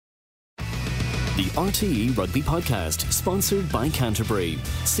The RTE Rugby Podcast, sponsored by Canterbury.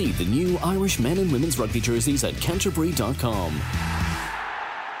 See the new Irish men and women's rugby jerseys at canterbury.com.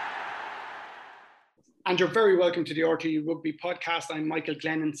 And you're very welcome to the RTE Rugby Podcast. I'm Michael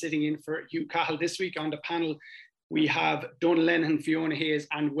Glennon, sitting in for Hugh Cahill. This week on the panel, we have Donal Lenihan, Fiona Hayes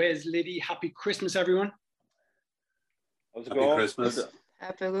and Wes Liddy. Happy Christmas, everyone. How's it going? Christmas.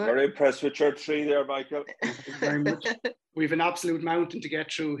 Very impressed with your tree there, Michael. Thank you very much. We've an absolute mountain to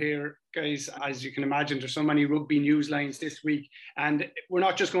get through here, guys. As you can imagine, there's so many rugby news lines this week. And we're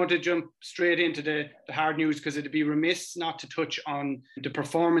not just going to jump straight into the hard news, because it'd be remiss not to touch on the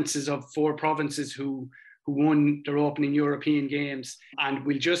performances of four provinces who won their opening European games. And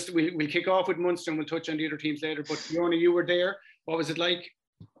we'll kick off with Munster and we'll touch on the other teams later. But Fiona, you were there. What was it like?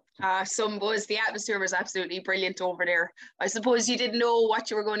 Some buzz. The atmosphere was absolutely brilliant over there. I suppose you didn't know what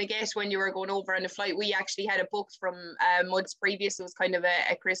you were going to get when you were going over on the flight. We actually had a book from months previous. It was kind of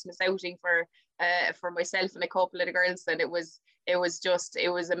a Christmas outing for myself and a couple of the girls, and it was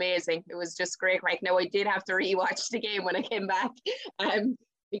amazing. It was just great. Right now, I did have to rewatch the game when I came back,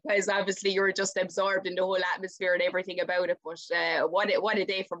 because obviously you were just absorbed in the whole atmosphere and everything about it. But what a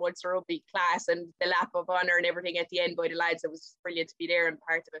day for Munster rugby, class, and the lap of honour and everything at the end by the lads. It was just brilliant to be there and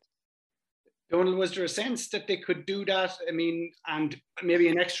part of it. Donal, was there a sense that they could do that? I mean, and maybe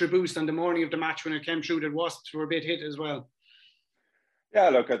an extra boost on the morning of the match when it came through that Wasps were a bit hit as well? Yeah,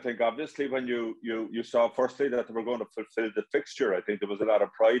 look, I think obviously when you saw firstly that they were going to fulfil the fixture, I think there was a lot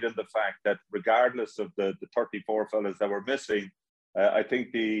of pride in the fact that regardless of the 34 fellas that were missing, I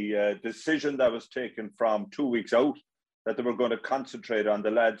think the decision that was taken from 2 weeks out, that they were going to concentrate on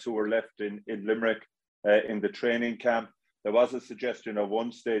the lads who were left in Limerick in the training camp. There was a suggestion at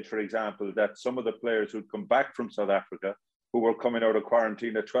one stage, for example, that some of the players who'd come back from South Africa, who were coming out of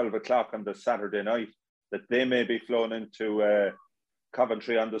quarantine at 12 o'clock on the Saturday night, that they may be flown into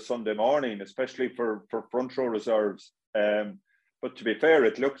Coventry on the Sunday morning, especially for front row reserves. But to be fair,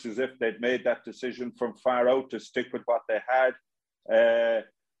 it looks as if they'd made that decision from far out to stick with what they had. I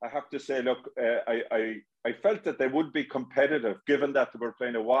have to say, look, I felt that they would be competitive, given that they were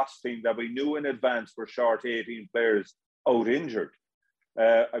playing a Wasps team that we knew in advance were short 18 players out injured.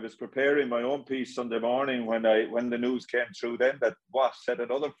 I was preparing my own piece Sunday morning when the news came through then that Wasps had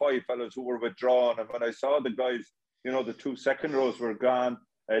another 5 fellas who were withdrawn. And when I saw the guys, the 2 second rows were gone.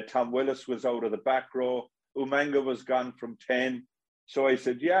 Tom Willis was out of the back row. Umanga was gone from 10. So I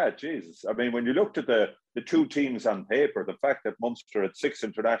said, yeah, Jesus. I mean, when you looked at the 2 teams on paper, the fact that Munster had 6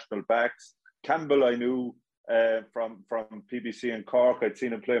 international backs, Campbell I knew from PBC in Cork. I'd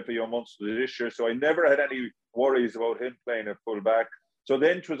seen him playing for Young Munster this year, so I never had any worries about him playing at full back. So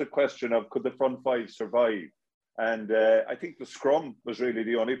then it was a question of, could the front 5 survive? And I think the scrum was really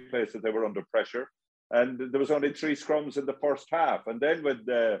the only place that they were under pressure. And there was only 3 scrums in the first half. And then with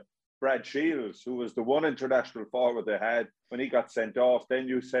Brad Shields, who was the one international forward they had, when he got sent off, then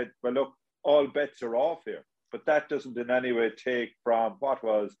you said, well, look, all bets are off here. But that doesn't in any way take from what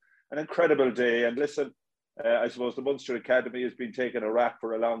was an incredible day. And listen, I suppose the Munster Academy has been taking a rap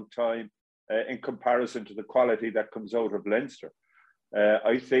for a long time in comparison to the quality that comes out of Leinster.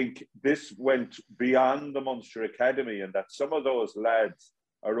 I think this went beyond the Munster Academy, and that some of those lads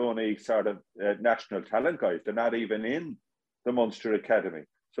are only sort of national talent guys. They're not even in the Munster Academy.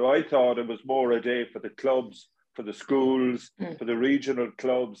 So I thought it was more a day for the clubs, for the schools, for the regional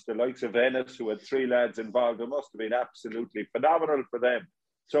clubs, the likes of Ennis, who had 3 lads involved. It must have been absolutely phenomenal for them.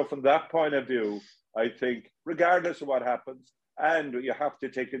 So from that point of view, I think, regardless of what happens, and you have to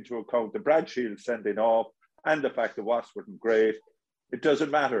take into account the Brad Shields sending off and the fact that Wasps weren't great, it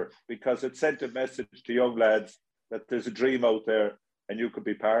doesn't matter, because it sent a message to young lads that there's a dream out there and you could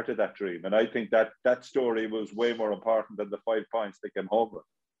be part of that dream. And I think that story was way more important than the 5 points they came home with.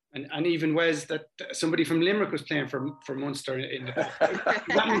 And even Wes, that somebody from Limerick was playing for Munster in the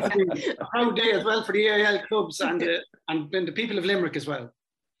that meant to be a proud day as well for the AIL clubs and the people of Limerick as well.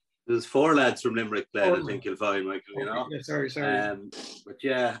 There's 4 lads from Limerick playing, I think you'll find, Michael, Yeah, sorry. But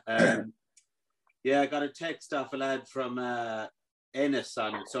yeah, I got a text off a lad from Ennis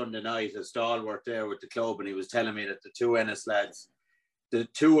on Sunday night, a stalwart there with the club, and he was telling me that the 2 Ennis lads, the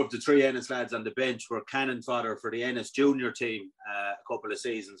 2 of the 3 Ennis lads on the bench were cannon fodder for the Ennis junior team a couple of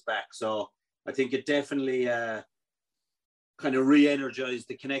seasons back. So I think it definitely kind of re-energised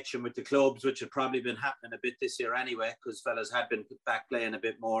the connection with the clubs, which had probably been happening a bit this year anyway, because fellas had been back playing a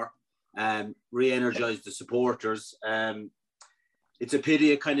bit more. Re-energised the supporters. It's a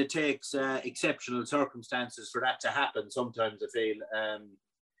pity it kind of takes exceptional circumstances for that to happen sometimes, I feel.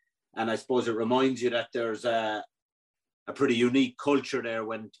 And I suppose it reminds you that there's a pretty unique culture there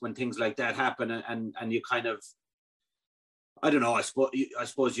when things like that happen, and you kind of, I don't know. I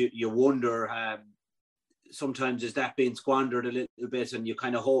suppose you wonder. Sometimes is that being squandered a little bit, and you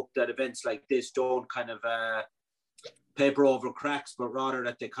kind of hope that events like this don't kind of paper over cracks, but rather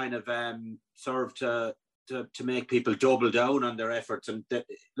that they kind of serve to make people double down on their efforts. And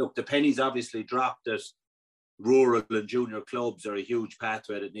look, the pennies obviously dropped that rural and junior clubs are a huge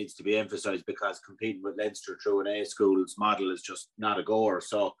pathway that needs to be emphasised, because competing with Leinster through an A schools model is just not a goer.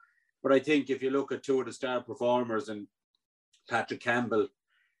 So, but I think if you look at two of the star performers, and Patrick Campbell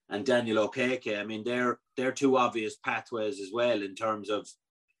and Daniel O'Keke, I mean, they're two obvious pathways as well, in terms of,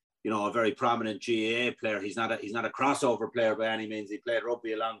 you know, a very prominent GAA player. He's not a crossover player by any means. He played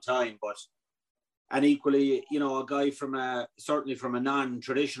rugby a long time, and equally, you know, a guy certainly from a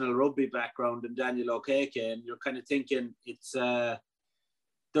non-traditional rugby background in Daniel O'Keke, and you're kind of thinking it's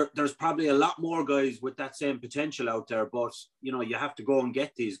there's probably a lot more guys with that same potential out there, but you know, you have to go and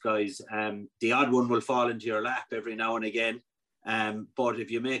get these guys. The odd one will fall into your lap every now and again, but if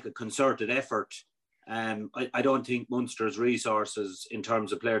you make a concerted effort, I don't think Munster's resources in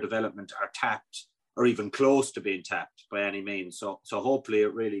terms of player development are tapped, or even close to being tapped by any means. So hopefully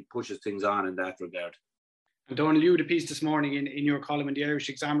it really pushes things on in that regard. And Donald, you had a piece this morning in your column in the Irish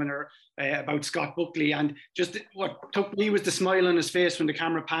Examiner about Scott Buckley, and just what took me was the smile on his face when the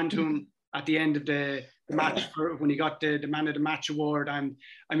camera panned to him at the end of the match when he got the Man of the Match award. And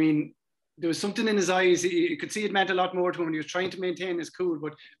I mean, there was something in his eyes. You could see it meant a lot more to him. He was trying to maintain his cool,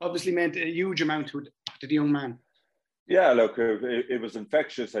 but obviously meant a huge amount to the young man. Yeah, look, it was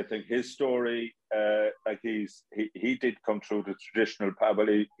infectious. I think his story, like he did come through the traditional path. Well,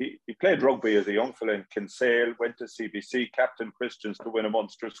 he played rugby as a young fella in Kinsale, went to CBC, captain Christians to win a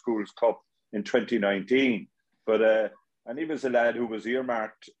Munster Schools Cup in 2019. But and he was a lad who was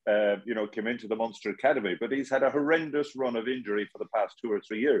earmarked, you know, came into the Munster Academy. But he's had a horrendous run of injury for the past 2 or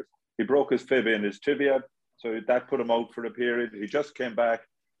 3 years. He broke his fib in his tibia, so that put him out for a period. He just came back.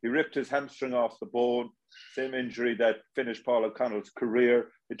 He ripped his hamstring off the bone, same injury that finished Paul O'Connell's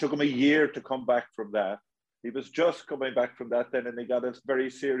career. It took him a year to come back from that. He was just coming back from that then, and he got a very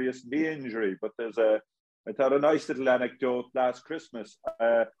serious knee injury. But there's I thought a nice little anecdote last Christmas.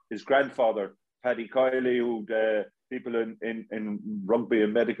 His grandfather, Paddy Kiley, who people in rugby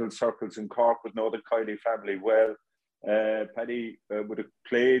and medical circles in Cork would know the Kiley family well. Paddy would have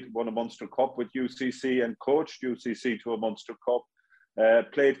won a Munster Cup with UCC and coached UCC to a Munster Cup.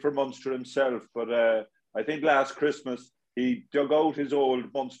 Played for Munster himself, but I think last Christmas he dug out his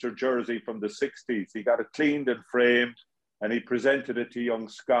old Munster jersey from the 60s. He got it cleaned and framed, and he presented it to young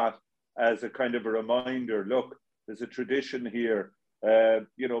Scott as a kind of a reminder. Look, there's a tradition here,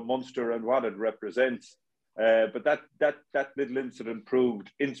 you know, Munster and what it represents. But that little incident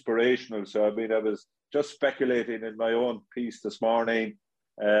proved inspirational. So I mean, I was just speculating in my own piece this morning.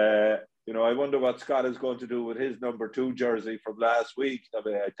 You know, I wonder what Scott is going to do with his number 2 jersey from last week. I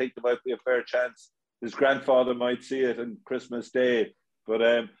mean, I think there might be a fair chance his grandfather might see it on Christmas Day.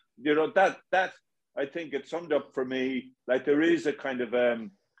 But, you know, that I think it summed up for me, like there is a kind of a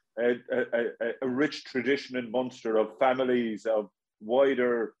rich tradition in Munster of families, of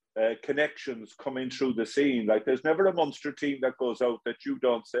wider connections coming through the scene. Like there's never a Munster team that goes out that you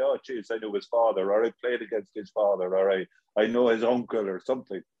don't say, oh, geez, I knew his father, or I played against his father, or I know his uncle or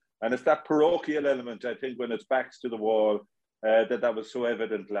something. And it's that parochial element, I think, when it's backs to the wall, that was so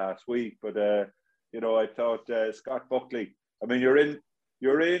evident last week. But, you know, I thought Scott Buckley, I mean, you're in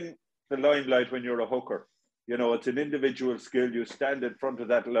the limelight when you're a hooker. You know, it's an individual skill. You stand in front of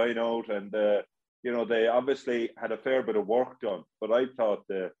that line out, and, you know, they obviously had a fair bit of work done. But I thought,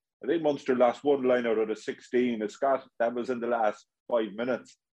 I think Munster lost 1 line out of the 16. Scott, that was in the last 5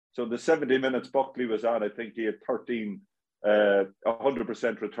 minutes. So the 70 minutes Buckley was on, I think he had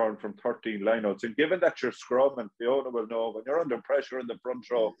 100% return from 13 lineouts. And given that you're scrum, and Fiona will know, when you're under pressure in the front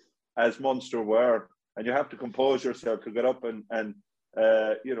row, as Munster were, and you have to compose yourself to get up and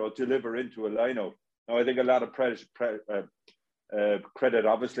you know, deliver into a lineout. Now, I think a lot of credit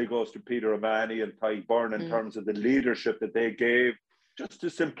obviously goes to Peter O'Mahony and Ty Byrne in terms of the leadership that they gave. Just the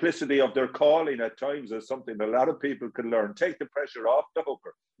simplicity of their calling at times is something a lot of people can learn. Take the pressure off the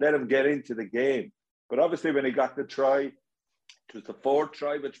hooker. Let him get into the game. But obviously when he got the try, it was the 4th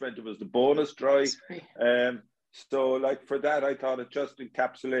try, which meant it was the bonus try. So like for that, I thought it just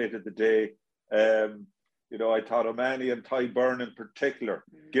encapsulated the day. You know, I thought O'Mahony and Ty Byrne in particular,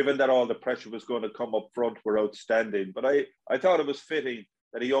 given that all the pressure was going to come up front, were outstanding. But I thought it was fitting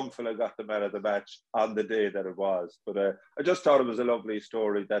that a young fella got the man of the match on the day that it was. But I just thought it was a lovely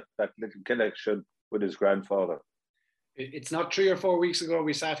story, that little connection with his grandfather. It's not 3 or 4 weeks ago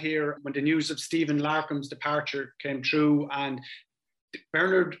we sat here when the news of Stephen Larkham's departure came through, and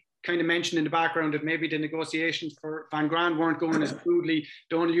Bernard kind of mentioned in the background that maybe the negotiations for Van Graan weren't going as smoothly.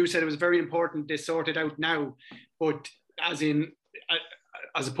 Donald, you said it was very important they sort it out now, but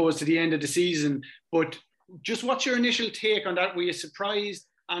as opposed to the end of the season. But just what's your initial take on that? Were you surprised,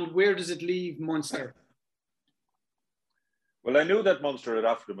 and where does it leave Munster? Well, I knew that Munster had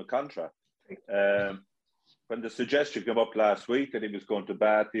offered him a contract. When the suggestion came up last week that he was going to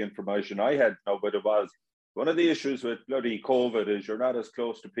Bath, the information I had no, but it was one of the issues with bloody COVID is you're not as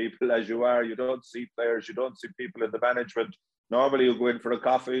close to people as you are. You don't see players, you don't see people in the management. Normally you go in for a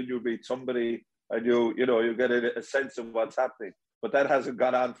coffee and you meet somebody and you get a sense of what's happening. But that hasn't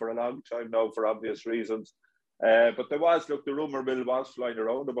gone on for a long time now for obvious reasons. But there was, the rumour mill was flying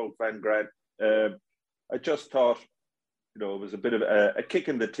around about Van Graan. I just thought, it was a bit of a kick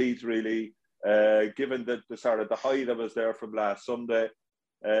in the teeth, really, given the sort of the high that was there from last Sunday.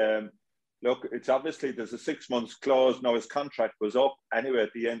 Look, it's obviously there's a 6 months clause. Now his contract was up anyway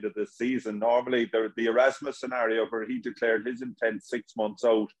at the end of the season. Normally the Erasmus scenario where he declared his intent 6 months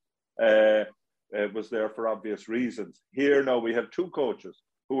out was there for obvious reasons. Here now we have two coaches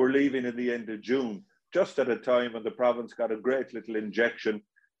who were leaving in the end of June, just at a time when the province got a great little injection.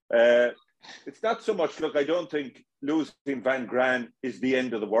 It's not so much, look, I don't think losing Van Graan is the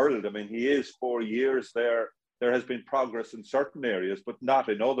end of the world. I mean, he is 4 years there. There has been progress in certain areas, but not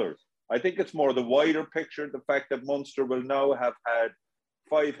in others. I think it's more the wider picture, the fact that Munster will now have had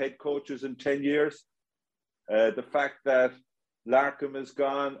 5 head coaches in 10 years. The fact that Larkham is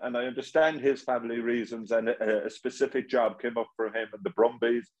gone, and I understand his family reasons, and a specific job came up for him and the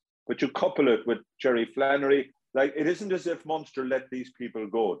Brumbies, but you couple it with Jerry Flannery. Like, it isn't as if Munster let these people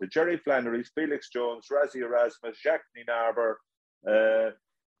go. The Jerry Flannerys, Felix Jones, Razzie Erasmus, Jacques Nienaber,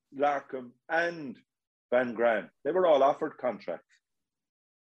 Larkham and Van Graan, they were all offered contracts,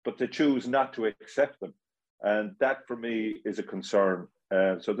 but they choose not to accept them. And that, for me, is a concern.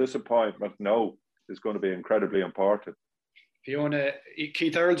 So this appointment, no, is going to be incredibly important. Fiona,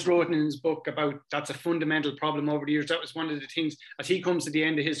 Keith Earls wrote in his book about that's a fundamental problem over the years. That was one of the things as he comes to the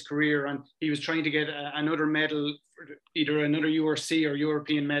end of his career and he was trying to get another medal, either another URC or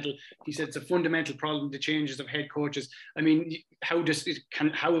European medal. He said it's a fundamental problem, the changes of head coaches. I mean, how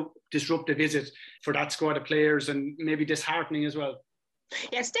disruptive is it for that squad of players, and maybe disheartening as well?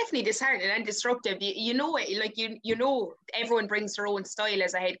 Yeah, it's definitely disheartening and disruptive. You know it, like you know, everyone brings their own style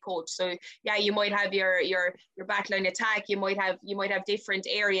as a head coach. So yeah, you might have your backline attack. You might have different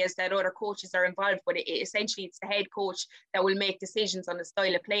areas that other coaches are involved. But essentially, it's the head coach that will make decisions on the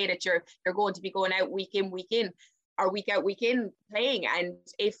style of play that you're going to be going out week in, or week out, week in playing. And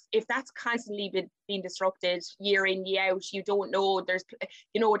if that's constantly being disrupted year in, year out, you don't know,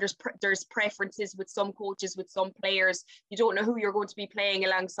 there's preferences with some coaches, with some players. You don't know who you're going to be playing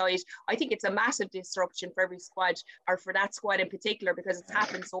alongside. I think it's a massive disruption for every squad, or for that squad in particular, because it's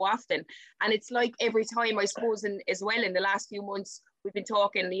happened so often. And it's like every time, I suppose, as well in the last few months, we've been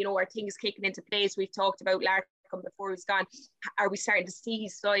talking, are things kicking into place. We've talked about Larkham before he's gone. Are we starting to see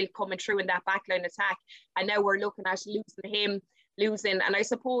his style coming through in that backline attack? And now we're looking at losing. And I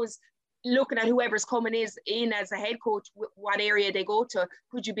suppose looking at whoever's coming in as a head coach, what area they go to,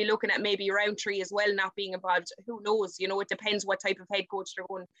 could you be looking at maybe Roundtree as well not being involved? Who knows? It depends what type of head coach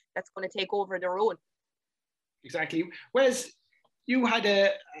that's going to take over their own. Exactly. Wes, you had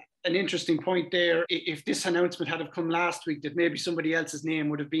an interesting point there. If this announcement had have come last week, that maybe somebody else's name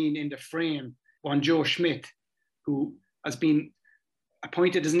would have been in the frame on Joe Schmidt, who has been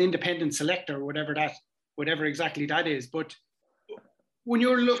appointed as an independent selector, whatever exactly that is. But when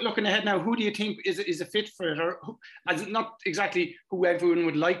you're looking ahead now, who do you think is a fit for it? Or as not exactly who everyone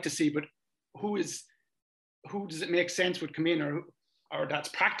would like to see, but who does it make sense would come in, or that's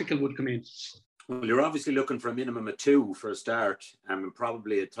practical would come in? Well, you're obviously looking for a minimum of 2 for a start, and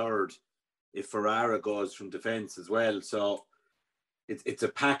probably a third if Ferrara goes from defence as well. So it's a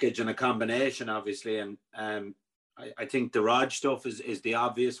package and a combination, obviously, and I think the Raj stuff is the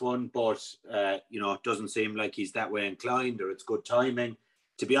obvious one, but it doesn't seem like he's that way inclined, or it's good timing.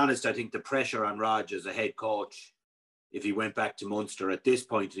 To be honest, I think the pressure on Raj as a head coach, if he went back to Munster at this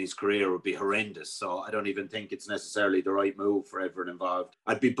point in his career, would be horrendous. So I don't even think it's necessarily the right move for everyone involved.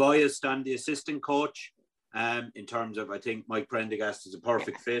 I'd be biased on the assistant coach in terms of, I think Mike Prendergast is a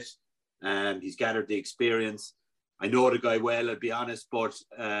perfect fit. He's gathered the experience. I know the guy well, I'll be honest, but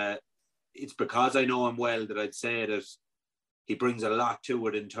it's because I know him well that I'd say that he brings a lot to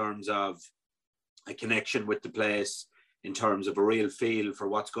it in terms of a connection with the place, in terms of a real feel for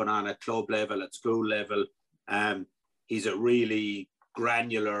what's going on at club level, at school level. He's a really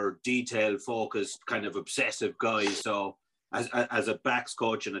granular, detail-focused, kind of obsessive guy. So as a backs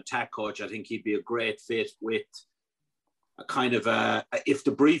coach and attack coach, I think he'd be a great fit with kind of if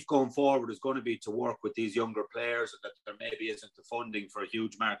the brief going forward is going to be to work with these younger players, and that there maybe isn't the funding for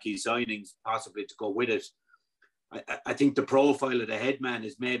huge marquee signings possibly to go with it, I think the profile of the headman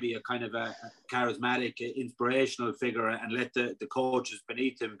is maybe a kind of a charismatic, inspirational figure, and let the coaches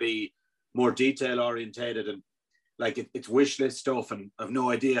beneath him be more detail orientated. And like it's wish list stuff, and I've no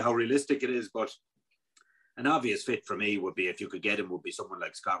idea how realistic it is, but an obvious fit for me would be, if you could get him, would be someone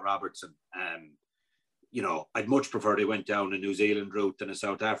like Scott Robertson. You know, I'd much prefer they went down a New Zealand route than a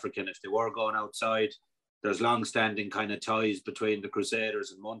South African if they were going outside. There's long-standing kind of ties between the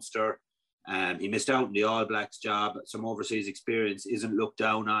Crusaders and Munster. He missed out on the All Blacks job. Some overseas experience isn't looked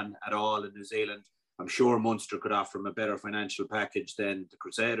down on at all in New Zealand. I'm sure Munster could offer him a better financial package than the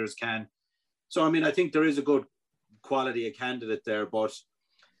Crusaders can. So, I mean, I think there is a good quality of candidate there, but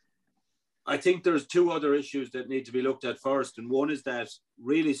I think there's two other issues that need to be looked at first. And one is that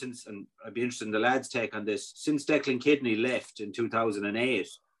really since, and I'd be interested in the lads' take on this, since Declan Kidney left in 2008,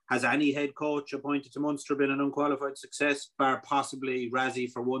 has any head coach appointed to Munster been an unqualified success, bar possibly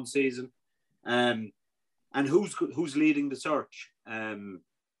Razzie for one season? And who's leading the search?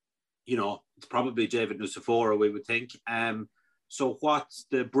 You know, it's probably David Nusafora, we would think. So what's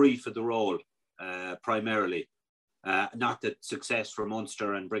the brief of the role, primarily? Not that success for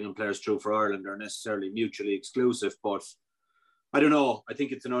Munster and bringing players through for Ireland are necessarily mutually exclusive, but I don't know. I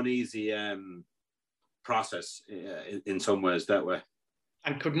think it's an uneasy process in some ways that way.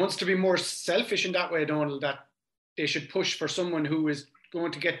 And could Munster be more selfish in that way, Donald, that they should push for someone who is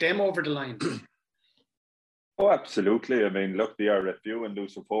going to get them over the line? Oh, absolutely. I mean, look, the IRFU and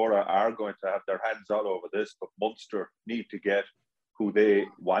Nusafora are going to have their hands all over this, but Munster need to get who they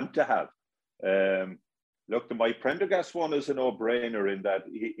want to have. Look, the Mike Prendergast one is a no-brainer in that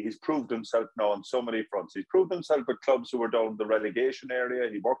he's proved himself now on so many fronts. He's proved himself with clubs who were down the relegation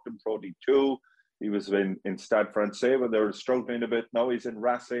area. He worked in Pro D2. He was in Stade Francais when they were struggling a bit. Now he's in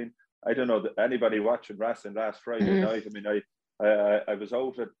Racing. I don't know anybody watching Racing last Friday night. I mean, I was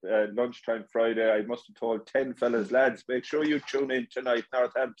out at lunchtime Friday. I must have told 10 fellas, lads, make sure you tune in tonight,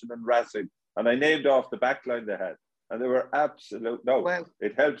 Northampton and Racing. And I named off the backline they had. And they were absolute. No, wow.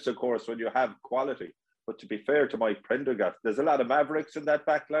 It helps, of course, when you have quality. But to be fair to Mike Prendergast, there's a lot of mavericks in that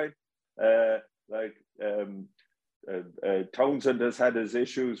backline. Townsend has had his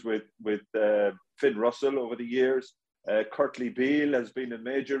issues with Finn Russell over the years. Curtly Beale has been in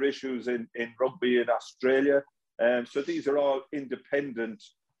major issues in rugby in Australia. So these are all independent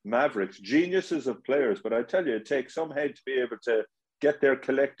mavericks, geniuses of players. But I tell you, it takes some head to be able to get their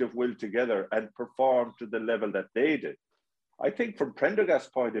collective will together and perform to the level that they did. I think from Prendergast's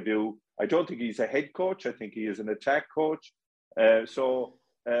point of view, I don't think he's a head coach. I think he is an attack coach. So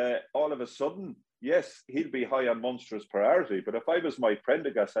all of a sudden, yes, he'll be high on Munster's priority. But if I was Mike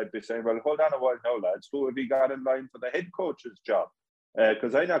Prendergast, I'd be saying, well, hold on a while now, lads. Who have you got in line for the head coach's job?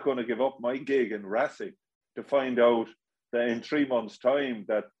 Because I'm not going to give up my gig in Racing to find out that in 3 months' time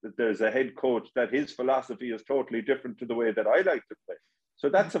that there's a head coach, that his philosophy is totally different to the way that I like to play. So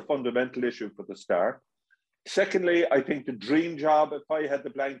that's a fundamental issue for the start. Secondly, I think the dream job, if I had the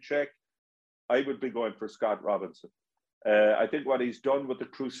blank check, I would be going for Scott Robinson. I think what he's done with the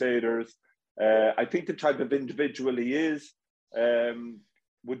Crusaders, I think the type of individual he is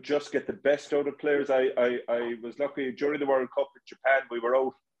would just get the best out of players. I was lucky during the World Cup in Japan. We were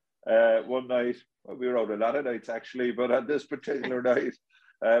out one night. Well, we were out a lot of nights actually, but on this particular night,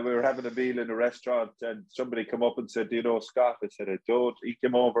 we were having a meal in a restaurant, and somebody came up and said, "Do you know Scott?" I said, "I don't." He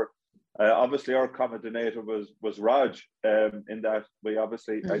came over. Obviously, our common denominator was Raj. In that we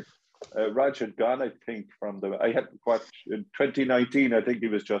obviously, Raj had gone, I think, I had watched in 2019. I think he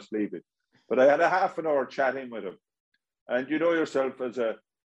was just leaving, but I had a half an hour chatting with him, and you know yourself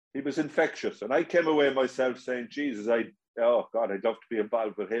he was infectious, and I came away myself saying, "Jesus, oh God, I'd love to be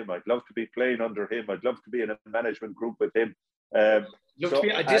involved with him. I'd love to be playing under him. I'd love to be in a management group with him." Love to be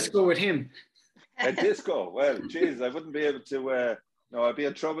at a disco with him. A disco? Well, geez, I wouldn't be able to. No, I'd be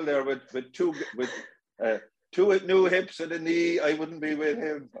in trouble there with two new hips and a knee. I wouldn't be with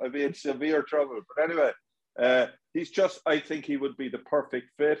him. I'd be in severe trouble. But anyway, I think he would be the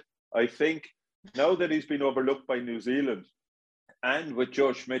perfect fit. I think now that he's been overlooked by New Zealand, and with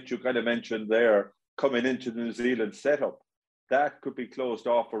Joe Schmidt, you kind of mentioned there, coming into the New Zealand setup, that could be closed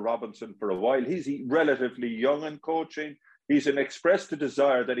off for Robinson for a while. He's relatively young in coaching. He's expressed a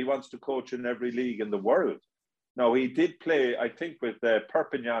desire that he wants to coach in every league in the world. Now, he did play, I think, with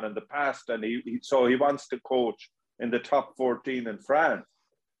Perpignan in the past, and so he wants to coach in the top 14 in France.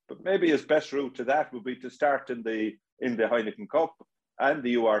 But maybe his best route to that would be to start in the Heineken Cup and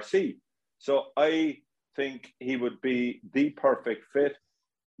the URC. So I think he would be the perfect fit.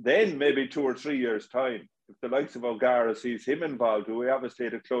 Then maybe 2 or 3 years' time, if the likes of O'Gara sees him involved, who we obviously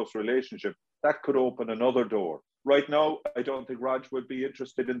had a close relationship, that could open another door. Right now, I don't think Rog would be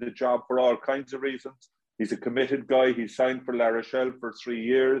interested in the job for all kinds of reasons. He's a committed guy. He's signed for La Rochelle for 3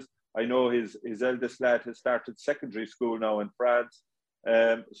 years. I know his eldest lad has started secondary school now in France.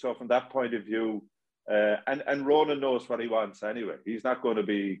 So from that point of view, and Ronan knows what he wants anyway. He's not going to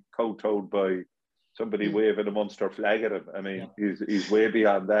be kowtowed by somebody waving a Munster flag at him. I mean, he's way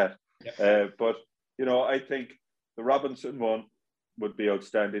beyond that. But, you know, I think the Robinson one would be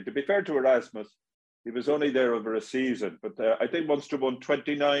outstanding. To be fair to Erasmus, he was only there over a season, but I think Munster won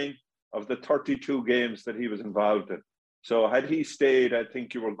 29 of the 32 games that he was involved in. So had he stayed, I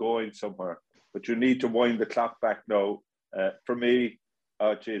think you were going somewhere. But you need to wind the clock back now. For me,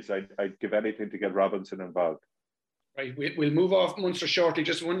 I'd give anything to get Robinson involved. Right, we'll move off Munster shortly.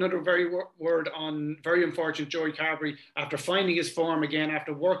 Just one other word on very unfortunate Joey Carberry, after finding his form again,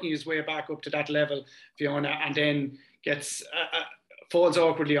 after working his way back up to that level, Fiona, and then falls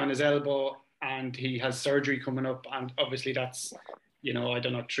awkwardly on his elbow, and he has surgery coming up, and obviously that's, you know, I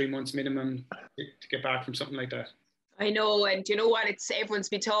don't know, 3 months minimum to get back from something like that. I know, and you know what? Everyone's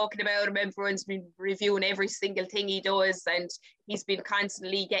been talking about him. Everyone's been reviewing every single thing he does, and he's been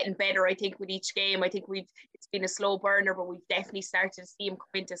constantly getting better. I think with each game, I think it's been a slow burner, but we've definitely started to see him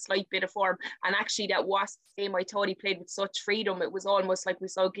come into a slight bit of form. And actually, that was the game. I thought he played with such freedom. It was almost like we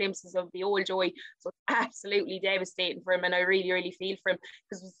saw glimpses of the old Joey. So it's absolutely devastating for him, and I really, really feel for him,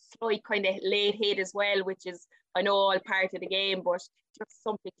 because it was a slight kind of late hit as well, which is, I know, all part of the game, but just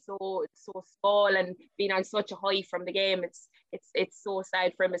something so small and being on such a high from the game, it's so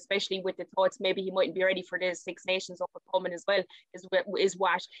sad for him, especially with the thoughts maybe he mightn't be ready for the Six Nations up and coming as well. Is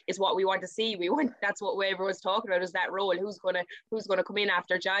what we want to see. That's what everyone's talking about, is that role. Who's gonna come in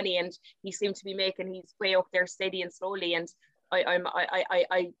after Johnny? And he seemed to be making his way up there steady and slowly. And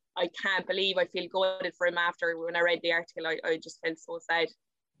I can't believe, I feel gutted for him after when I read the article. I just felt so sad.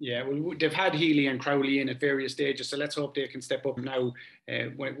 Yeah, well, they've had Healy and Crowley in at various stages, so let's hope they can step up now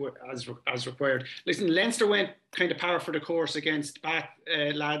as required. Listen, Leinster went kind of par for the course against Bath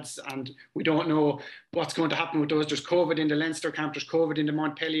lads, and we don't know what's going to happen with those. There's COVID in the Leinster camp, there's COVID in the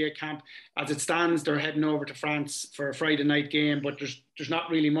Montpellier camp. As it stands, they're heading over to France for a Friday night game, but there's not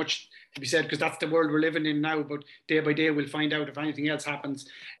really much to be said, because that's the world we're living in now, but day by day we'll find out if anything else happens.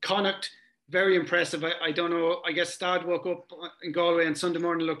 Connacht, very impressive. I don't know, I guess Stad woke up in Galway and Sunday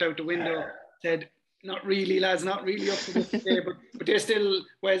morning, looked out the window, said, not really, lads, not really up to this today, but they still,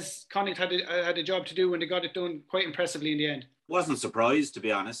 Connacht had a job to do, and they got it done quite impressively in the end. Wasn't surprised, to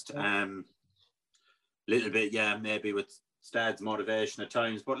be honest. Little bit, yeah, maybe with Stad's motivation at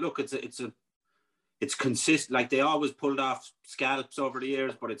times, but look, it's consistent. Like, they always pulled off scalps over the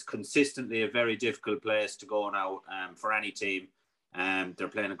years, but it's consistently a very difficult place to go now for any team. They're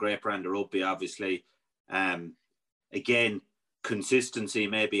playing a great brand of rugby, obviously. Again, consistency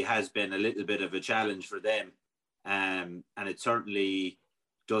maybe has been a little bit of a challenge for them. And it certainly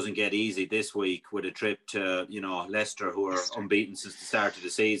doesn't get easy this week with a trip to, you know, Leicester, who are unbeaten since the start of the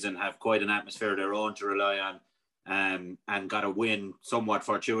season, have quite an atmosphere of their own to rely on, and got a win somewhat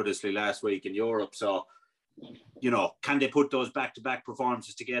fortuitously last week in Europe. So, you know, can they put those back-to-back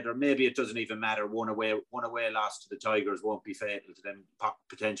performances together? Maybe it doesn't even matter. One away loss to the Tigers won't be fatal to them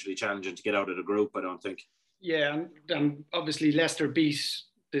potentially challenging to get out of the group, I don't think. Yeah, and obviously Leicester beat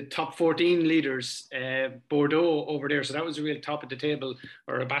the top 14 leaders, Bordeaux, over there. So that was a real top of the table,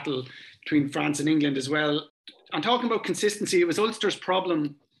 or a battle between France and England as well. And talking about consistency, it was Ulster's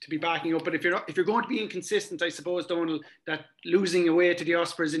problem to be backing up. But if you're going to be inconsistent, I suppose, Donal, that losing away to the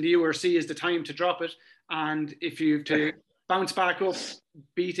Ospreys in the URC is the time to drop it. And if you have to bounce back up,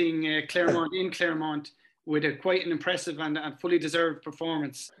 beating Claremont in Claremont with quite an impressive and fully deserved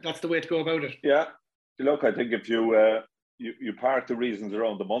performance, that's the way to go about it. Yeah, look, I think if you park the reasons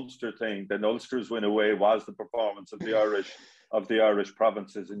around the Munster thing, then Ulster's win away was the performance of the Irish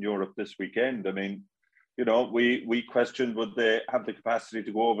provinces in Europe this weekend. I mean, you know, we questioned would they have the capacity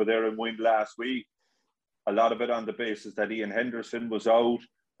to go over there and win last week. A lot of it on the basis that Ian Henderson was out.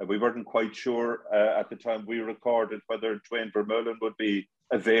 We weren't quite sure at the time we recorded whether Dwayne Vermeulen would be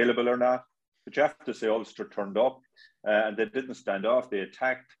available or not. But you have to say Ulster turned up, and they didn't stand off. They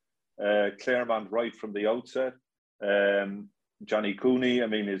attacked Claremont right from the outset. Johnny Cooney, I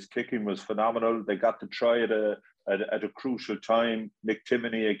mean, his kicking was phenomenal. They got to try at a crucial time. Nick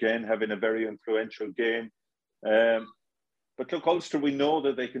Timoney again having a very influential game. But look, Ulster, we know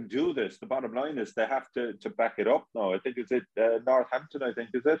that they can do this. The bottom line is they have to back it up now. I think is it Northampton, I think,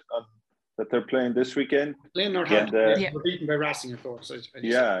 is it, that they're playing this weekend? Playing Northampton. Yeah. We're beaten by Racing, of course.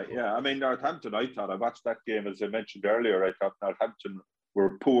 I mean, Northampton, I watched that game, as I mentioned earlier. I thought Northampton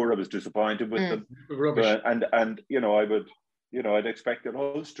were poor. I was disappointed with them. Rubbish. And I'd expect that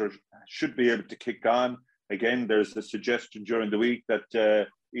Ulster should be able to kick on. Again, there's a suggestion during the week that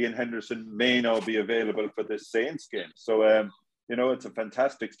Ian Henderson may now be available for this Saints game. So, it's a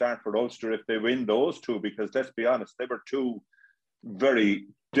fantastic start for Ulster if they win those two, because let's be honest, they were two very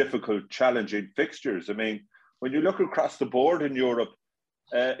difficult, challenging fixtures. I mean, when you look across the board in Europe,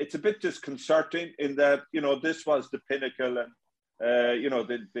 it's a bit disconcerting in that, this was the pinnacle, and,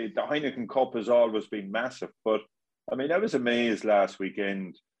 the Heineken Cup has always been massive. But, I mean, I was amazed last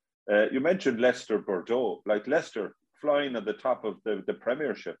weekend. You mentioned Leicester-Bordeaux. Like, Leicester flying at the top of the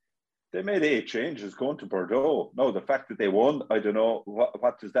Premiership. They made 8 changes going to Bordeaux. No, the fact that they won, I don't know,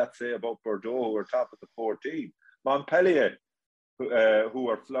 what does that say about Bordeaux, who are top of the 14? Montpellier, who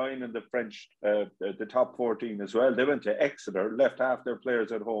are flying in the French, the top 14 as well. They went to Exeter, left half their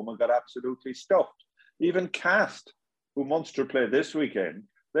players at home and got absolutely stuffed. Even Cast, who Munster played this weekend,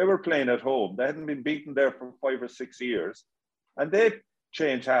 they were playing at home. They hadn't been beaten there for 5 or 6 years. And they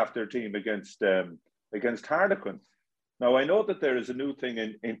changed half their team against Harlequins. Now, I know that there is a new thing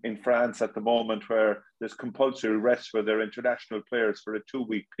in France at the moment where there's compulsory rest for their international players for a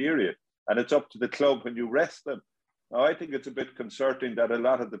 2-week period. And it's up to the club when you rest them. Now, I think it's a bit concerning that a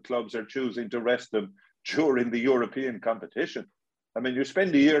lot of the clubs are choosing to rest them during the European competition. I mean, you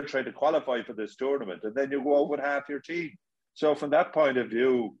spend a year trying to qualify for this tournament and then you go out with half your team. So from that point of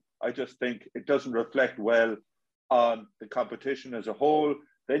view, I just think it doesn't reflect well on the competition as a whole.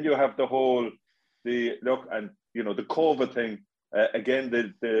 Then you have the COVID thing. Again,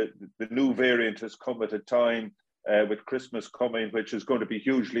 the new variant has come at a time with Christmas coming, which is going to be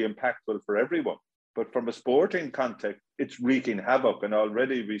hugely impactful for everyone. But from a sporting context, it's wreaking havoc. And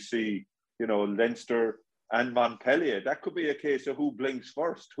already we see, Leinster and Montpellier. That could be a case of who blinks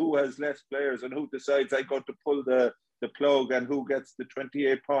first, who has less players and who decides I got to pull the plug and who gets the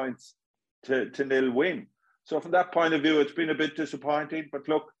 28 points to nil win. So from that point of view, it's been a bit disappointing. But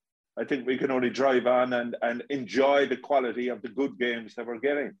look, I think we can only drive on and enjoy the quality of the good games that we're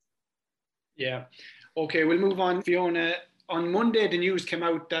getting. Yeah. Okay, we'll move on, Fiona. On Monday, the news came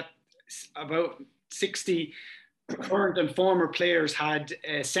out that about 60 current and former players had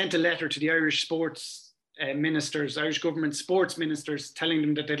sent a letter to the Irish sports ministers, Irish government sports ministers, telling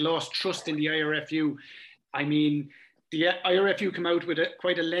them that they'd lost trust in the IRFU. I mean, the IRFU came out with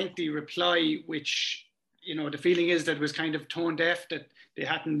quite a lengthy reply, which, the feeling is that was kind of tone deaf, that they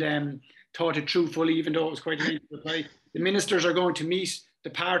hadn't thought it through fully, even though it was quite a lengthy reply. The ministers are going to meet the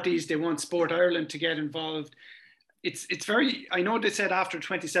parties. They want Sport Ireland to get involved. It's very, I know they said after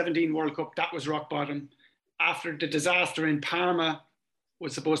 2017 World Cup, that was rock bottom. After the disaster in Parma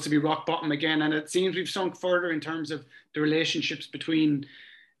was supposed to be rock bottom again. And it seems we've sunk further in terms of the relationships between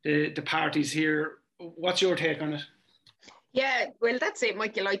the parties here. What's your take on it? Yeah, well, that's it,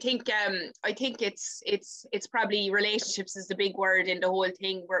 Michael. I think it's probably relationships is the big word in the whole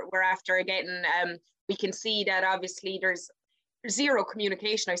thing. We're after getting. We can see that obviously there's zero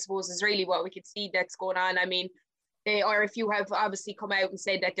communication, I suppose, is really what we can see that's going on. I mean, the RFU have obviously come out and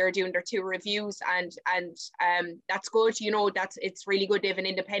said that they're doing their 2 reviews, and that's good. It's really good. They have an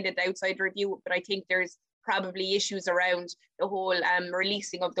independent outside review, but I think there's probably issues around the whole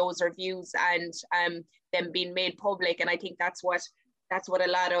releasing of those reviews and them being made public. And I think that's what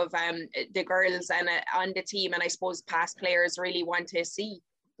a lot of the girls and on the team, and I suppose past players, really want to see.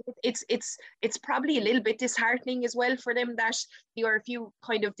 It's probably a little bit disheartening as well for them that the RFU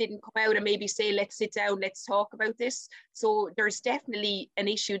kind of didn't come out and maybe say, let's sit down, let's talk about this. So there's definitely an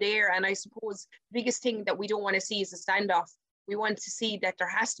issue there. And I suppose the biggest thing that we don't want to see is a standoff. We want to see that there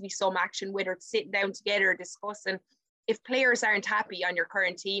has to be some action, whether it's sitting down together, discussing. If players aren't happy on your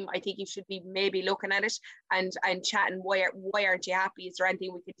current team, I think you should be maybe looking at it and chatting, why aren't you happy? Is there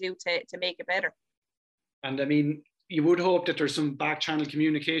anything we could do to make it better? And I mean, you would hope that there's some back channel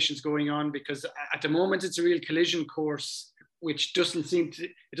communications going on, because at the moment it's a real collision course, which doesn't seem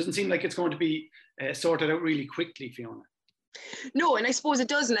like it's going to be sorted out really quickly, Fiona. No, and I suppose it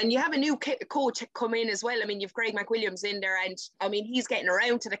doesn't. And you have a new coach come in as well. I mean, you've Greg McWilliams in there, and I mean, he's getting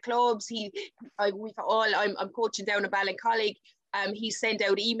around to the clubs. I'm coaching down at Ballincollig. He sent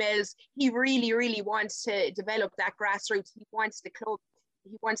out emails. He really, really wants to develop that grassroots. He wants the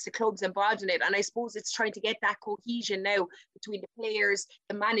clubs involved in it. And I suppose it's trying to get that cohesion now between the players,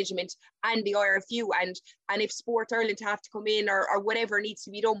 the management and the IRFU. And if Sport Ireland have to come in or whatever needs to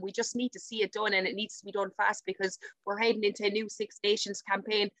be done, we just need to see it done, and it needs to be done fast, because we're heading into a new Six Nations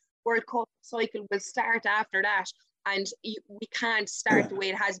campaign. World Cup cycle will start after that. And we can't start the way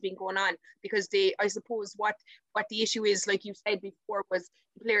it has been going on, because I suppose what the issue is, like you said before, was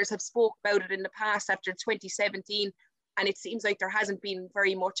the players have spoke about it in the past after 2017. and it seems like there hasn't been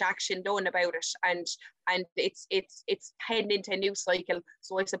very much action done about it, and it's heading into a new cycle.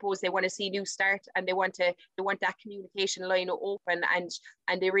 So I suppose they want to see a new start, and they want that communication line open,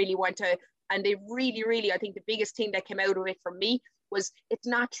 and they really want to, and they really, I think the biggest thing that came out of it for me was it's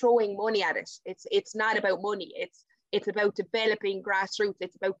not throwing money at it. It's not about money. It's about developing grassroots.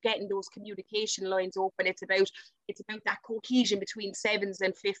 It's about getting those communication lines open. It's about that cohesion between 7s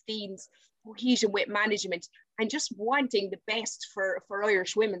and 15s, cohesion with management, and just wanting the best for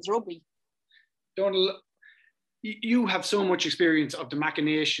Irish women's rugby. Donal, you have so much experience of the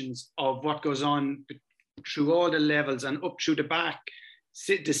machinations of what goes on through all the levels and up through the back,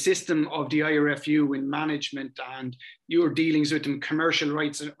 the system of the IRFU in management, and your dealings with them, commercial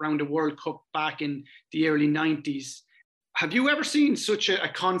rights around the World Cup back in the early 90s. Have you ever seen such a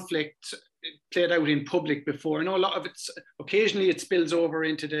conflict played out in public before? I know a lot of it's, occasionally it spills over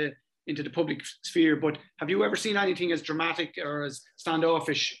into the public sphere, but have you ever seen anything as dramatic or as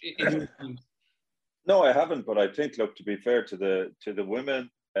standoffish in your time? No, I haven't, but I think, look, to be fair to the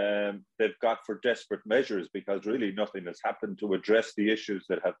women, they've got for desperate measures, because really nothing has happened to address the issues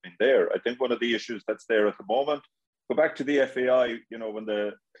that have been there. I think one of the issues that's there at the moment, go back to the FAI, you know, when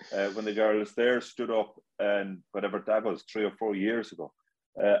the girls there stood up, and whatever that was, 3 or 4 years ago,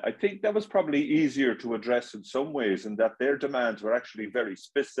 I think that was probably easier to address in some ways, in that their demands were actually very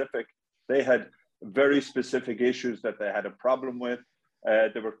specific. They had very specific issues that they had a problem with.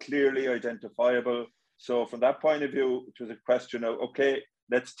 They were clearly identifiable. So from that point of view, it was a question of, okay,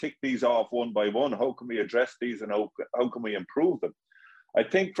 let's tick these off one by one. How can we address these, and how can we improve them? I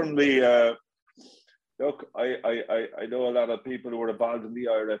think from the, look, I know a lot of people who are involved in the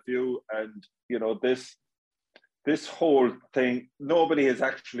IRFU, and, you know, this whole thing, nobody has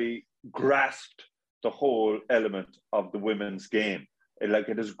actually grasped the whole element of the women's game. Like,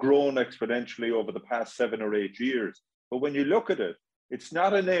 it has grown exponentially over the past 7 or 8 years. But when you look at it, it's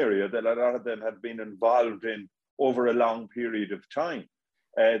not an area that a lot of them have been involved in over a long period of time.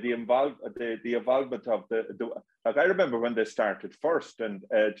 The involvement of like, I remember when they started first, and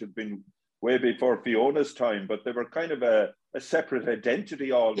it had been way before Fiona's time, but they were kind of a separate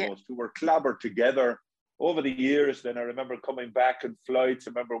identity almost, who were clobbered together over the years. Then I remember coming back in flights. I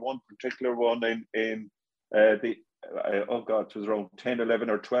remember one particular one in it was around 10, 11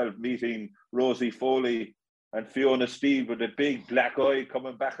 or 12, meeting Rosie Foley and Fiona Steeve with a big black eye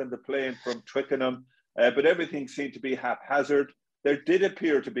coming back on the plane from Twickenham. But everything seemed to be haphazard. There did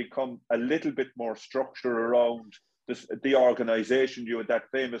appear to become a little bit more structure around the organisation. You had that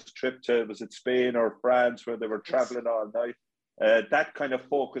famous trip to, was it Spain or France, where they were travelling all night. That kind of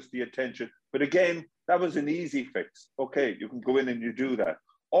focused the attention. But again, that was an easy fix. Okay, you can go in and you do that.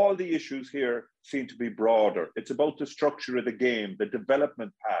 All the issues here seem to be broader. It's about the structure of the game, the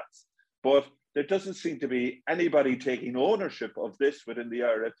development paths. But there doesn't seem to be anybody taking ownership of this within the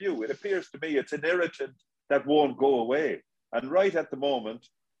IRFU. It appears to me it's an irritant that won't go away. And right at the moment,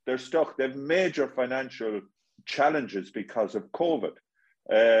 they're stuck. They have major financial challenges because of COVID.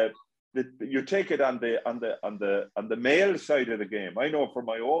 You take it on the male side of the game. I know from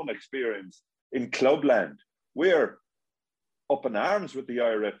my own experience in Clubland, we're up in arms with the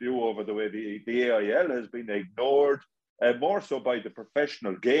IRFU over the way the AIL has been ignored, more so by the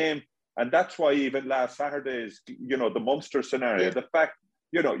professional game. And that's why even last Saturday's, you know, the Munster scenario, the fact,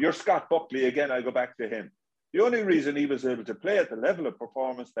 you know, you're Scott Buckley, again, I go back to him. The only reason he was able to play at the level of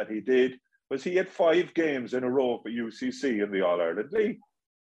performance that he did was he had 5 games in a row for UCC in the All-Ireland League.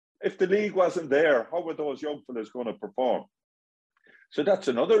 If the league wasn't there, how were those young fellas going to perform? So that's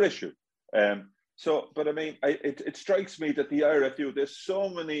another issue. But I mean, it strikes me that the IRFU, there's so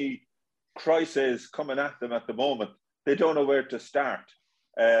many crises coming at them at the moment. They don't know where to start.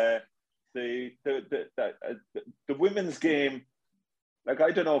 The women's game, like,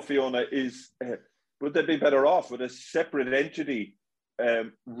 I don't know, Fiona, would they be better off with a separate entity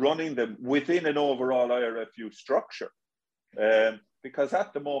running them within an overall IRFU structure? Because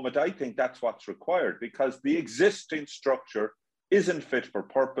at the moment, I think that's what's required, because the existing structure isn't fit for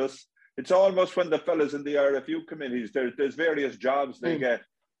purpose. It's almost when the fellas in the IRFU committees, there's various jobs they get.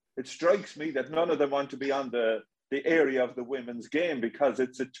 It strikes me that none of them want to be on the area of the women's game, because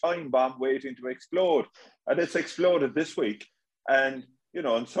it's a time bomb waiting to explode. And it's exploded this week. And, you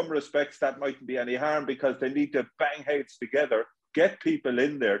know, in some respects, that mightn't be any harm, because they need to bang heads together, get people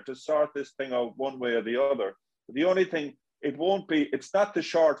in there to sort this thing out one way or the other. The only thing, it's not the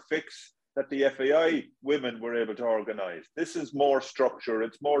short fix that the FAI women were able to organise. This is more structure,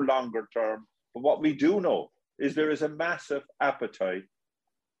 it's more longer term. But what we do know is there is a massive appetite,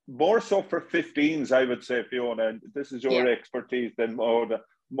 more so for 15s, I would say, Fiona, and this is your expertise than more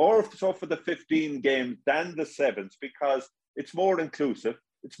more so for the 15 games than the sevens, because it's more inclusive,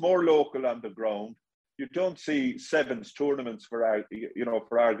 it's more local on the ground. You don't see sevens tournaments for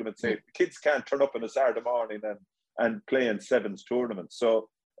argument's sake. Kids can't turn up on a Saturday morning and play in sevens tournaments. So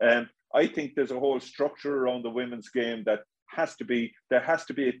I think there's a whole structure around the women's game that there has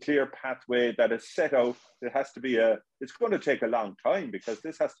to be a clear pathway that is set out. It's going to take a long time, because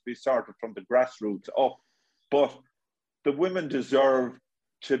this has to be started from the grassroots up. But the women deserve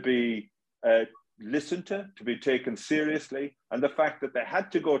to be listened to be taken seriously. And the fact that they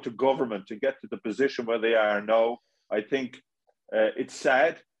had to go to government to get to the position where they are now, I think it's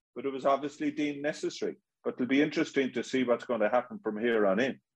sad, but it was obviously deemed necessary. But it'll be interesting to see what's going to happen from here on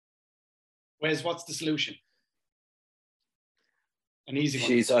in. Wes, what's the solution? An easy one.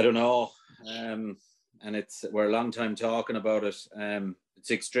 Jeez, I don't know. And we're a long time talking about it.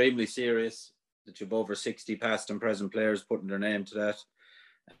 It's extremely serious that you've over 60 past and present players putting their name to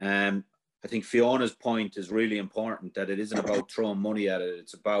that. I think Fiona's point is really important, that it isn't about throwing money at it.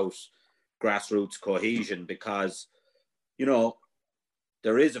 It's about grassroots cohesion, because,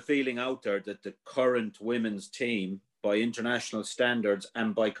 there is a feeling out there that the current women's team, by international standards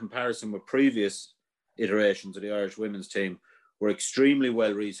and by comparison with previous iterations of the Irish women's team, were extremely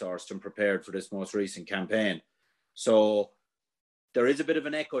well resourced and prepared for this most recent campaign. So there is a bit of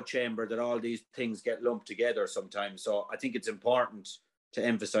an echo chamber that all these things get lumped together sometimes. So I think it's important to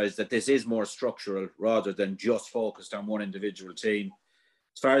emphasize that this is more structural rather than just focused on one individual team.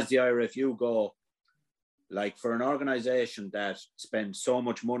 As far as the IRFU go, like, for an organization that spends so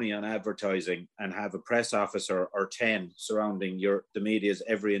much money on advertising and have a press officer or 10 surrounding the media's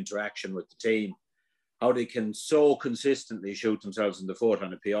every interaction with the team, how they can so consistently shoot themselves in the foot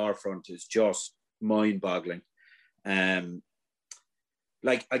on a PR front is just mind-boggling.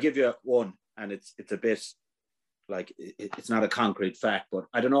 Like, I give you one, and it's a bit like, it's not a concrete fact, but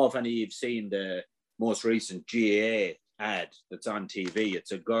I don't know if any of you've seen the most recent GAA ad that's on TV.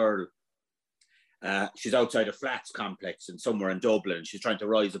 It's a girl. She's outside a flats complex somewhere in Dublin. She's trying to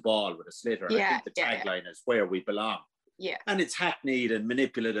rise a ball with a slitter. And I think the tagline is "Where we belong." Yeah. And it's hackneyed and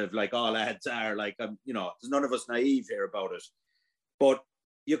manipulative, like all ads are. Like, there's none of us naive here about it. But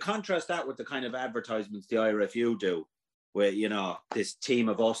you contrast that with the kind of advertisements the IRFU do, where, this team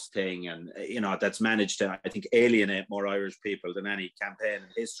of us thing, and, that's managed to, I think, alienate more Irish people than any campaign in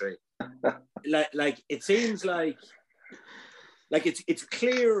history. like it seems like it's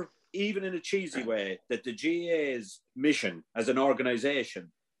clear, even in a cheesy way, that the GAA's mission as an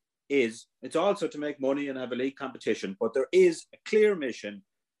organisation it's also to make money and have elite competition, but there is a clear mission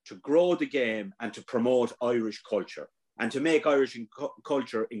to grow the game and to promote Irish culture and to make Irish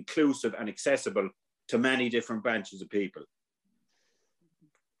culture inclusive and accessible to many different branches of people.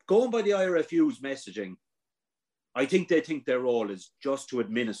 Going by the IRFU's messaging, I think they think their role is just to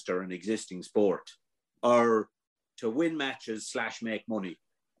administer an existing sport or to win matches / make money.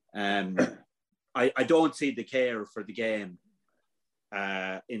 I don't see the care for the game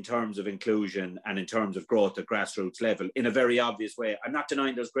in terms of inclusion and in terms of growth at grassroots level in a very obvious way. I'm not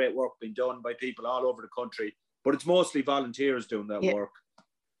denying there's great work being done by people all over the country, but it's mostly volunteers doing that work.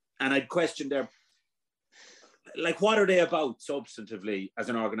 And I'd question what are they about substantively as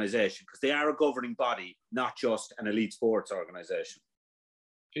an organisation? Because they are a governing body, not just an elite sports organisation.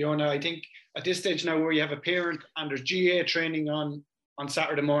 Fiona, I think at this stage now, where you have a parent and there's GA training on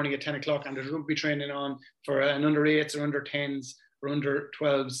Saturday morning at 10 o'clock and there's rugby training on for an under 8s or under 10s or under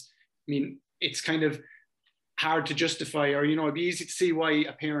 12s, I mean, it's kind of hard to justify, or, it'd be easy to see why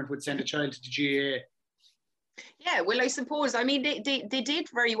a parent would send a child to the GA. Yeah, well, I suppose, I mean, they did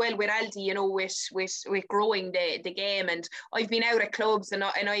very well with Aldi, with growing the game. And I've been out at clubs and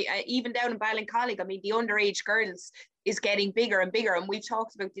I even down in Ballincollig, I mean, the underage girls is getting bigger and bigger. And we've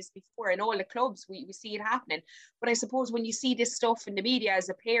talked about this before in all the clubs, we see it happening. But I suppose when you see this stuff in the media as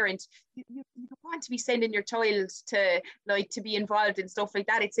a parent, you don't want to be sending your child to be involved in stuff like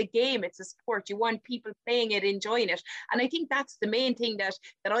that. It's a game, it's a sport. You want people playing it, enjoying it. And I think that's the main thing that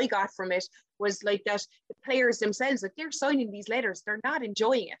I got from it, was like that the players themselves, like, they're signing these letters, they're not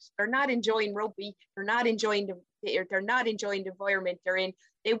enjoying it. They're not enjoying rugby. They're not enjoying the environment they're in.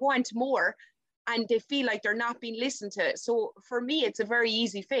 They want more. And they feel like they're not being listened to. So for me, it's a very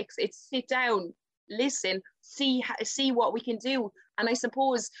easy fix. It's sit down, listen, see what we can do. And I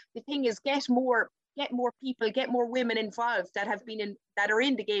suppose the thing is, get more people, get more women involved that are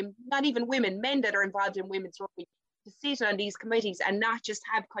in the game. Not even women, men that are involved in women's rugby, to sit on these committees and not just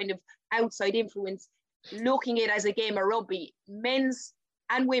have kind of outside influence looking at it as a game of rugby. Men's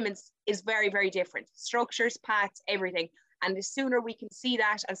and women's is very, very different. Structures, paths, everything. And the sooner we can see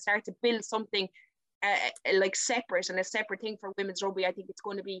that and start to build something like separate and a separate thing for women's rugby, I think it's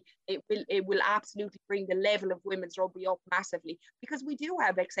going to be, it will absolutely bring the level of women's rugby up massively, because we do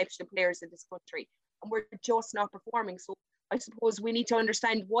have exceptional players in this country and we're just not performing. So I suppose we need to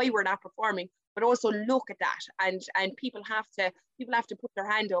understand why we're not performing, but also look at that, and people have to put their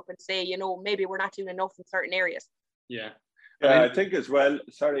hand up and say, you know, maybe we're not doing enough in certain areas. Yeah, I think as well.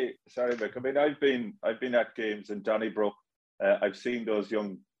 Sorry, Mick. I mean, I've been at games in Donnybrook. I've seen those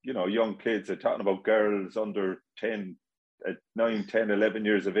young kids. They're talking about girls under 10, 9, 10, 11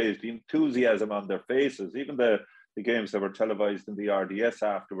 years of age. The enthusiasm on their faces. Even the games that were televised in the RDS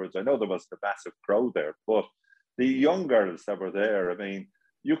afterwards. I know there was a massive crowd there, but the young girls that were there, I mean,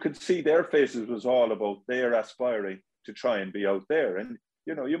 you could see their faces was all about they're aspiring to try and be out there. And,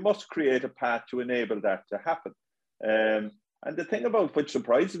 you know, you must create a path to enable that to happen. And the thing about which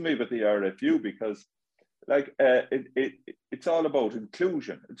surprises me with the IRFU, because like it's all about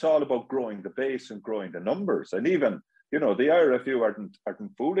inclusion. It's all about growing the base and growing the numbers. And even, you know, the IRFU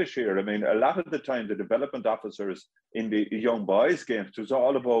aren't foolish here. I mean, a lot of the time, the development officers in the young boys games, it was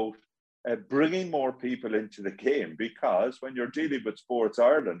all about bringing more people into the game, because when you're dealing with Sports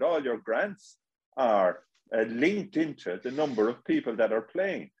Ireland, all your grants are linked into the number of people that are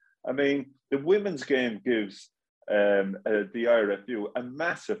playing. I mean, the women's game gives the IRFU a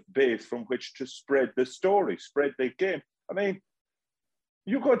massive base from which to spread the story, spread the game. I mean,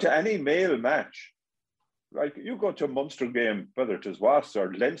 you go to any male match, like you go to a Munster game, whether it is Wasps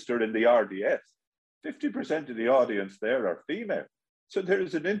or Leinster in the RDS, 50% of the audience there are female. So there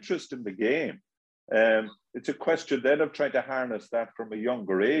is an interest in the game. It's a question then of trying to harness that from a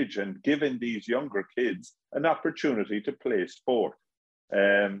younger age and giving these younger kids an opportunity to play sport.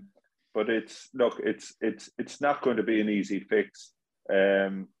 But it's not going to be an easy fix.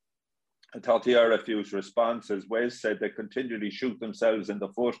 I thought the RFU's response, as Wes said, they continually shoot themselves in the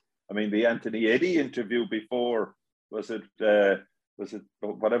foot. I mean, the Anthony Eddy interview before, was it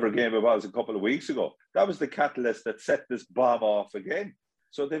whatever game it was a couple of weeks ago, that was the catalyst that set this bomb off again.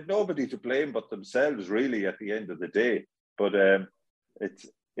 So they've nobody to blame but themselves, really, at the end of the day. But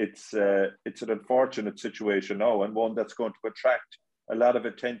it's an unfortunate situation now, and one that's going to attract a lot of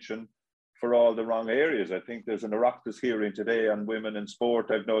attention for all the wrong areas. I think there's an Oireachtas hearing today on women in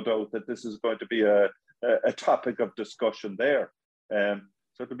sport. I've no doubt that this is going to be a topic of discussion there.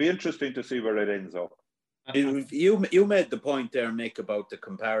 So it'll be interesting to see where it ends up. You made the point there, Mick, about the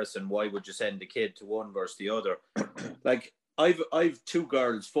comparison. Why would you send a kid to one versus the other? Like, I've two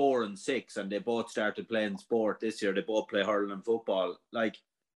girls, 4 and 6, and they both started playing sport this year. They both play hurling and football. Like,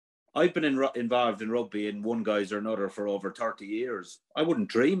 I've been involved in rugby in one guise or another for over 30 years. I wouldn't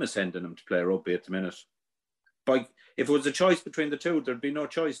dream of sending them to play rugby at the minute. But if it was a choice between the two, there'd be no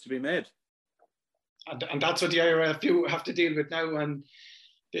choice to be made. And that's what the IRFU have to deal with now. And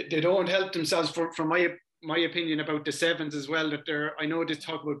they don't help themselves, from my opinion, about the sevens as well. That I know they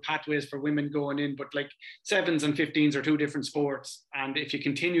talk about pathways for women going in, but like sevens and 15s are two different sports. And if you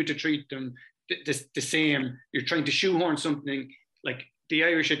continue to treat them the same, you're trying to shoehorn something. Like, the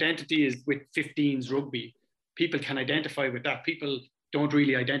Irish identity is with 15s rugby. People can identify with that. People don't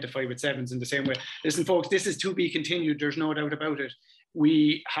really identify with sevens in the same way. Listen, folks, this is to be continued. There's no doubt about it.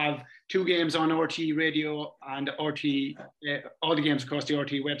 We have 2 games on RT Radio and RT, all the games across the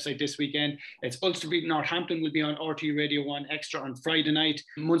RT website this weekend. It's Ulster v Northampton will be on RT Radio 1 Extra on Friday night.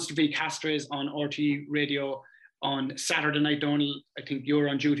 Munster v Castres on RT Radio on Saturday night. Donald, I think you're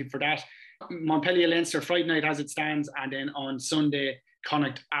on duty for that. Montpellier Leinster Friday night as it stands, and then on Sunday,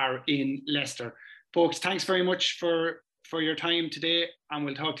 Connacht are in Leicester. Folks, thanks very much for your time today, and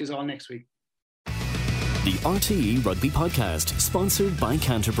we'll talk to you all next week. The RTE Rugby Podcast, sponsored by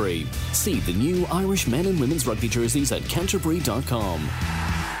Canterbury. See the new Irish men and women's rugby jerseys at canterbury.com.